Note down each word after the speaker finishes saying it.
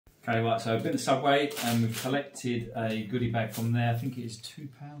Okay, right, so I've been to Subway and we've collected a goodie bag from there. I think it is £2.59,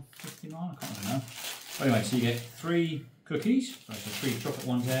 I can't remember now. Anyway, so you get 3 cookies, so 3 chocolate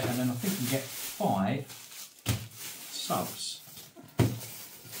ones there, and then I think you get 5 subs. And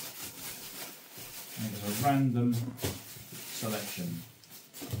it's a random selection.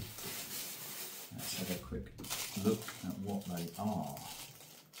 Let's have a quick look at what they are.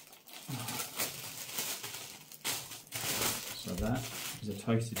 So that is a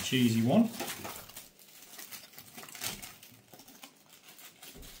toasted cheesy one.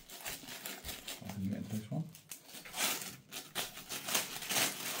 I can get into this one.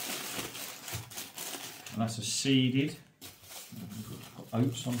 And that's a seeded,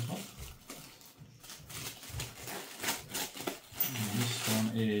 oats on top. And this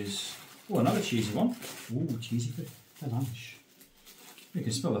one is, oh, another cheesy one. Ooh, cheesy for lunch. You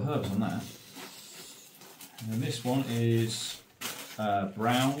can smell the herbs on that. And this one is a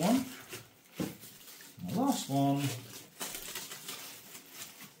brown one. And the last one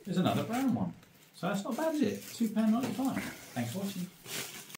is another brown one. So that's not bad, is it? £2.95. Thanks for watching.